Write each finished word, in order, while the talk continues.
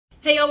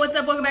Hey y'all, what's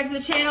up? Welcome back to the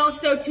channel.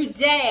 So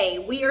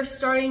today we are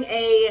starting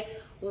a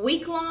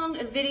week-long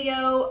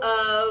video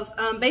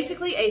of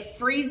basically a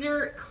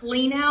freezer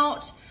clean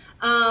out.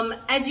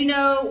 As you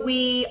know,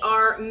 we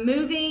are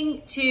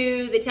moving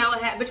to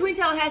the between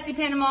Tallahassee,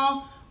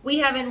 Panama. We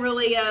haven't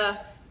really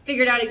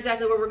figured out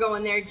exactly where we're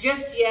going there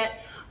just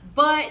yet,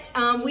 but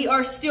we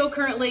are still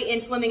currently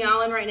in Fleming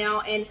Island right now,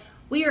 and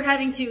we are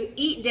having to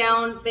eat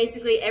down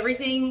basically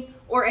everything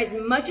or as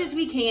much as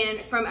we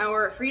can from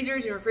our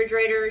freezers and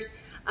refrigerators.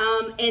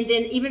 And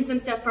then even some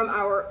stuff from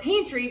our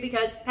pantry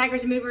because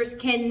packers and movers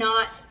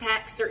cannot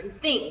pack certain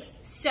things.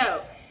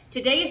 So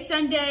today is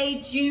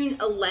Sunday, June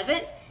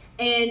 11th,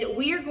 and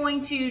we are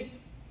going to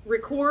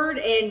record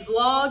and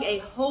vlog a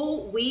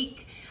whole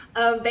week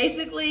of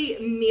basically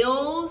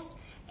meals.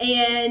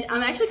 And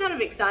I'm actually kind of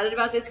excited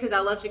about this because I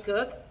love to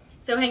cook.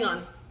 So hang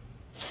on.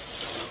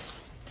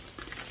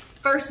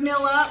 First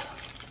meal up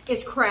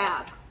is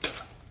crab.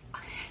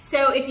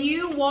 So if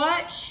you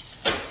watch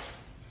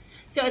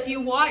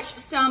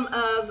some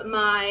of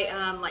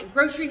my like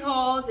grocery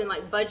hauls and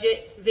like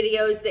budget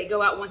videos that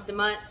go out once a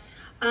month,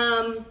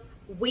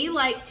 we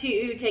like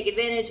to take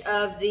advantage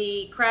of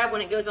the crab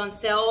when it goes on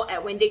sale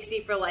at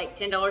Winn-Dixie for like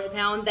 $10 a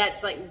pound.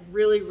 That's like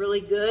really,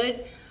 really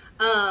good.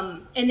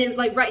 And then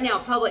like right now,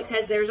 Publix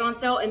has theirs on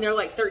sale and they're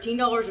like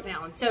 $13 a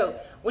pound. So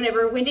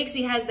whenever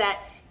Winn-Dixie has that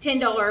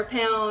 $10 a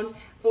pound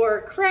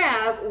for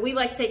crab, we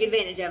like to take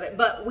advantage of it.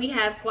 But we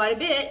have quite a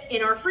bit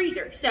in our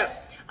freezer. So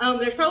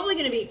there's probably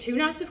going to be 2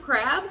 nights of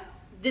crab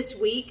this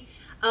week.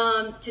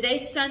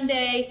 Today's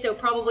Sunday, so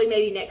probably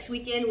maybe next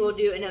weekend we'll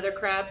do another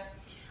crab.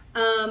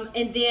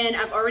 And then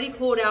I've already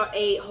pulled out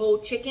a whole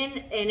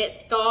chicken and it's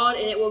thawed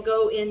and it will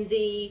go in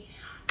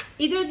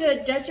either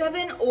the Dutch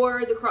oven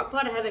or the crock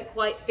pot. I haven't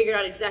quite figured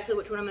out exactly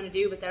which one I'm going to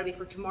do, but that'll be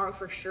for tomorrow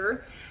for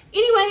sure.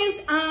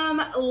 Anyways,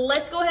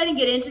 let's go ahead and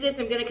get into this.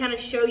 I'm going to kind of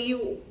show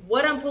you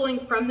what I'm pulling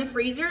from the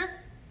freezer,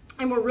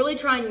 and we're really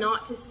trying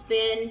not to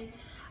spend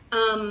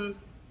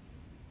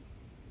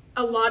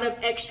a lot of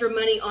extra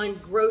money on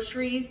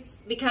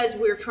groceries because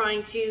we're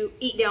trying to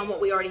eat down what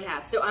we already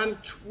have. So I'm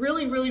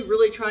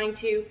really trying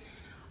to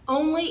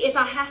only, if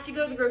I have to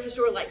go to the grocery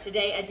store, like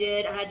today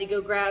I had to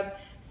go grab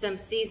some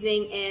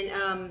seasoning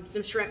and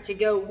some shrimp to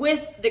go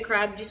with the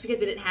crab just because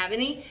I didn't have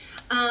any.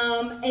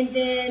 And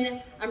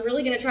then I'm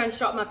really gonna try and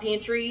shop my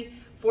pantry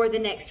for the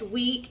next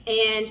week.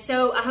 And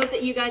so I hope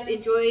that you guys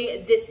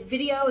enjoy this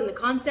video and the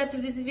concept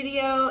of this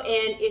video.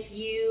 And if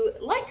you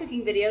like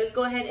cooking videos,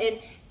 go ahead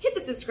and hit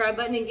the subscribe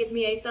button and give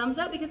me a thumbs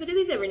up because I do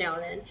these every now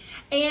and then.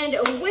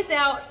 And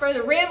without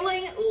further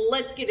rambling,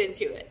 let's get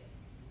into it.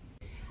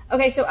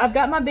 Okay, so I've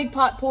got my big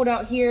pot pulled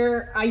out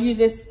here. I use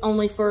this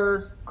only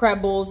for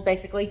crab bowls,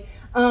 basically.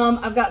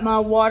 I've got my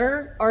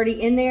water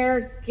already in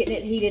there, getting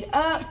it heated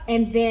up.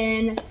 And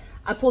then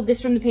I pulled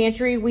this from the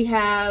pantry. We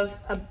have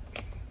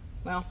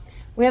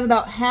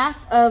about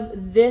half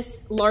of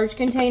this large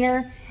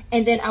container,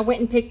 and then I went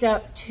and picked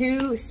up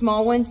 2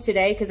 small ones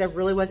today because I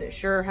really wasn't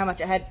sure how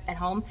much I had at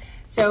home.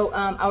 So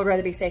I would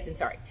rather be safe than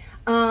sorry.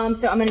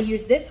 So I'm gonna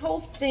use this whole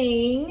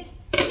thing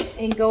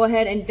and go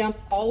ahead and dump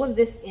all of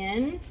this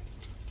in.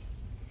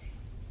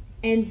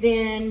 And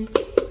then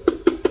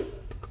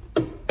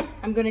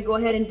I'm gonna go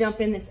ahead and dump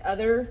in this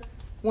other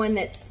one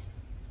that's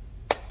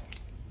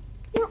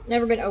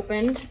never been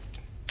opened.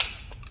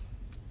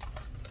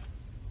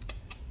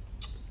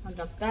 I'll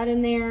dump that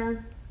in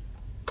there.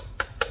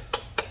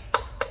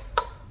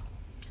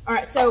 All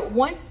right, so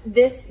once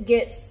this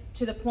gets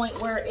to the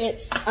point where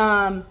it's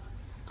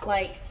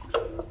like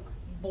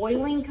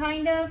boiling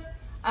kind of,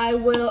 I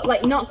will,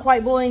 like not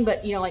quite boiling,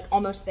 but you know, like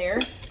almost there.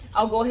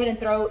 I'll go ahead and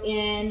throw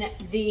in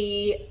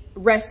the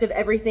rest of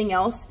everything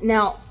else.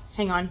 Now,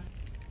 hang on.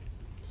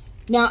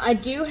 Now I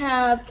do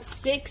have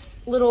 6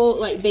 little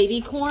like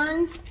baby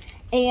corns,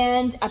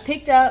 and I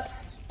picked up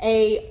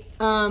a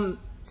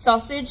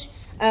sausage,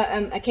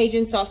 a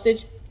Cajun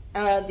sausage,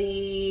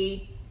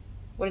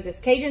 what is this?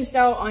 Cajun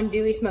style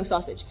andouille smoked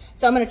sausage.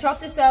 So I'm gonna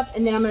chop this up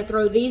and then I'm gonna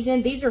throw these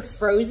in. These are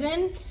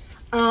frozen.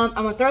 I'm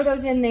gonna throw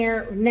those in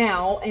there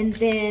now, and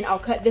then I'll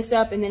cut this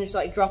up and then just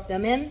like drop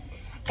them in.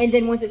 And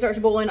then once it starts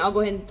boiling, I'll go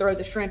ahead and throw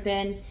the shrimp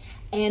in,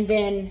 and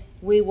then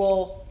we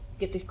will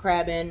get the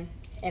crab in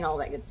and all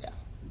that good stuff.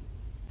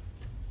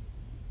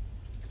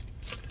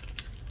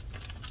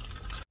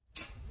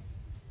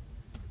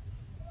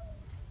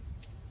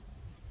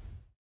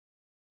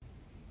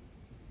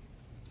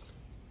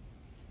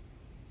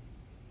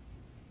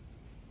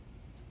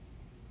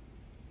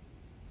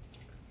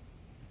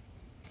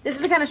 This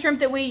is the kind of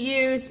shrimp that we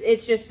use.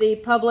 It's just the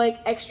Publix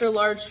extra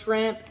large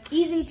shrimp.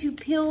 Easy to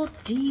peel,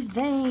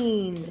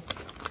 deveined.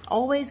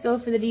 Always go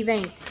for the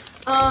deveined.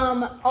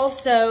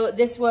 Also,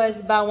 this was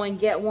buy one,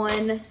 get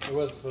one. It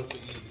was supposed to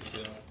be easy to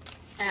peel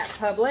at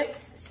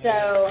Publix.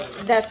 So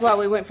that's why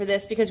we went for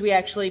this, because we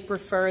actually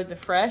prefer the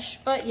fresh.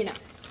 But you know,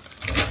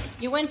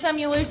 you win some,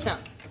 you lose some.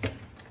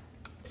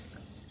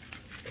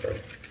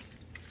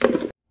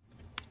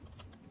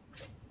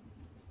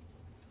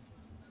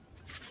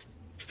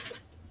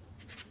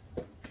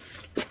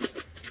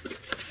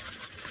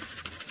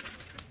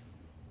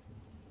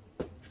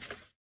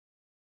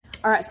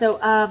 All right, so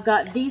I've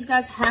got these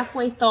guys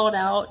halfway thawed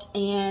out,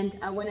 and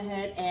I went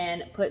ahead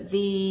and put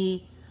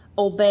the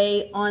Old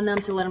Bay on them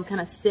to let them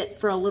kind of sit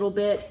for a little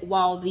bit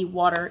while the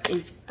water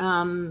is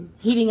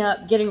heating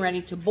up, getting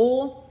ready to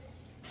boil.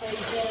 And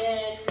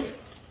then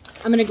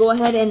I'm gonna go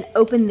ahead and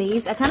open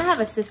these. I kind of have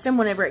a system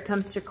whenever it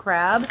comes to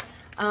crab.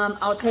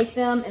 I'll take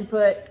them and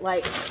put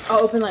like, I'll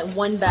open like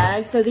one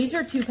bag. So these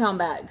are 2-pound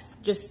bags,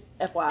 just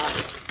FYI.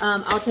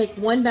 I'll take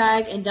one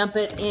bag and dump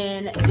it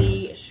in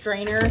the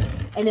strainer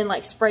and then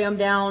like spray them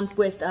down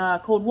with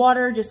cold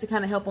water just to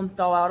kind of help them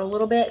thaw out a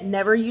little bit.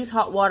 Never use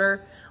hot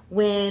water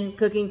when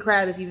cooking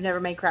crab if you've never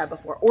made crab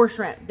before, or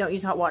shrimp. Don't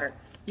use hot water.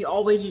 You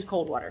always use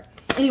cold water.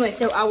 Anyway,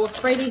 so I will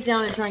spray these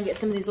down and try and get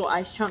some of these little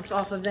ice chunks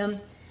off of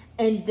them.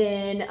 And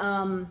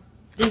then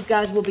these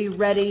guys will be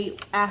ready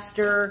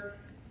after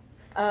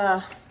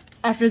the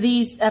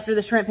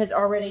shrimp has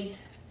already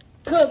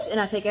cooked and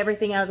I take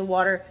everything out of the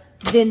water.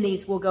 Then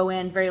these will go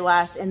in very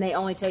last, and they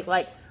only take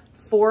like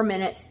 4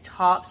 minutes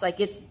tops. Like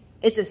it's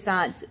a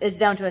science. It's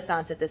down to a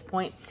science at this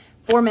point.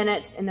 4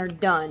 minutes and they're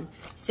done.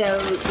 So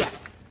yeah.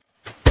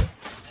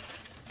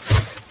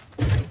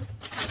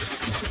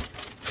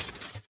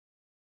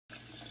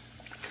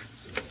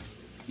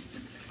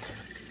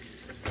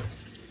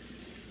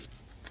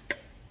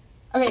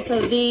 Okay,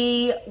 so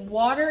the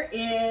water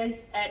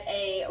is at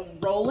a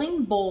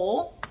rolling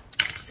boil.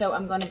 So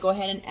I'm gonna go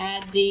ahead and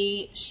add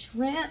the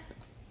shrimp.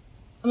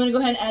 I'm gonna go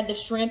ahead and add the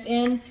shrimp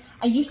in.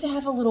 I used to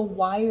have a little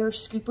wire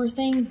scooper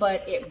thing,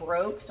 but it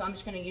broke. So I'm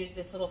just gonna use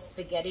this little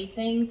spaghetti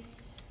thing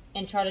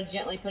and try to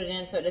gently put it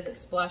in so it doesn't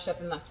splash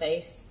up in my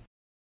face.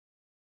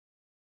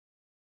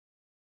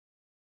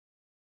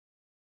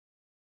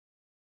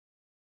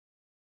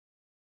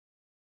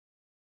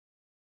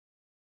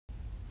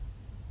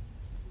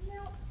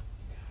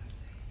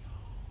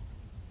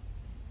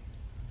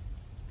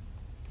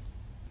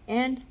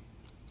 And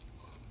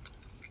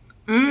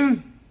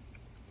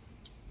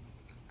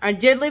I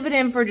did leave it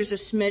in for just a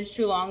smidge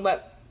too long,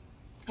 but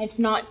it's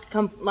not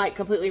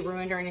completely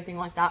ruined or anything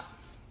like that.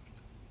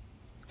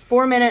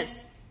 4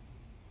 minutes,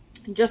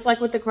 just like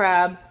with the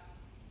crab,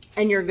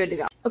 and you're good to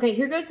go. Okay,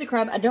 here goes the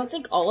crab. I don't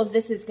think all of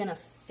this is gonna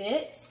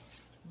fit,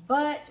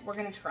 but we're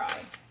gonna try.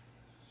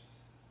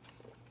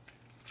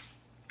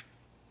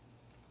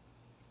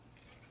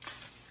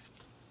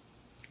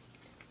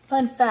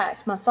 Fun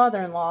fact, my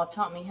father-in-law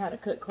taught me how to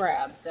cook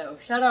crab, so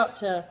shout out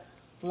to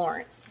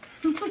Lawrence.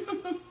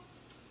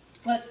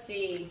 Let's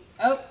see.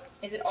 Oh,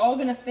 is it all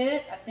gonna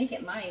fit? I think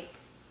it might.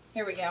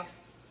 Here we go.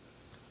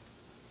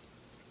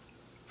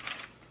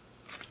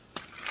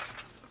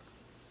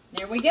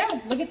 There we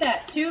go. Look at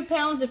that. 2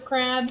 pounds of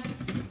crab.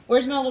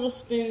 Where's my little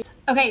spoon?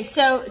 Okay,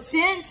 so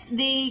since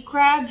the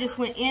crab just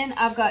went in,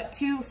 I've got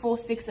 2 full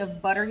sticks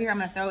of butter here. I'm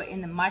gonna throw it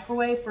in the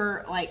microwave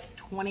for like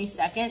 20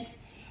 seconds.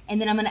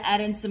 And then I'm gonna add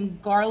in some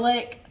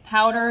garlic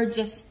powder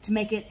just to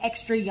make it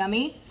extra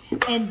yummy.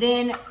 And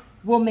then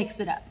we'll mix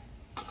it up.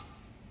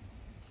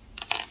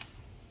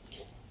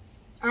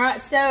 All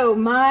right, so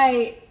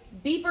my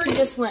beeper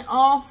just went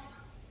off.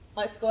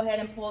 Let's go ahead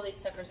and pull these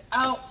suckers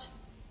out.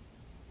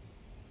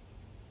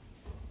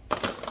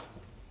 I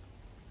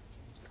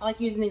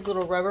like using these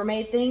little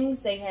Rubbermaid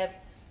things. They have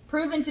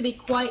proven to be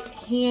quite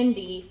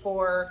handy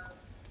for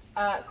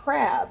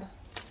crab.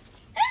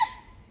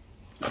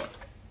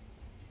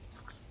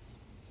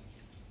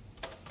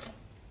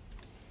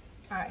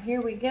 All right,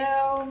 here we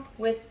go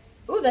with,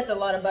 ooh, that's a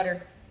lot of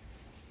butter.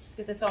 Let's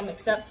get this all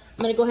mixed up.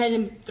 I'm gonna go ahead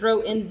and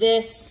throw in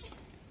this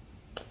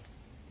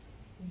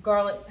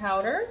garlic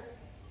powder.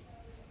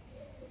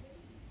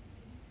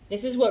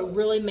 This is what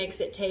really makes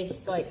it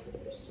taste like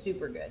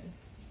super good.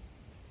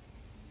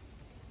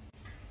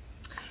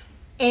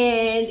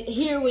 And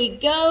here we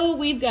go.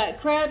 We've got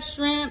crab,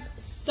 shrimp,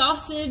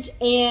 sausage,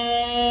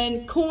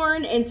 and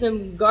corn, and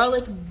some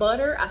garlic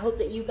butter. I hope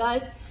that you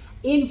guys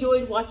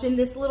enjoyed watching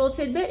this little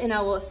tidbit, and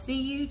I will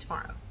see you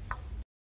tomorrow.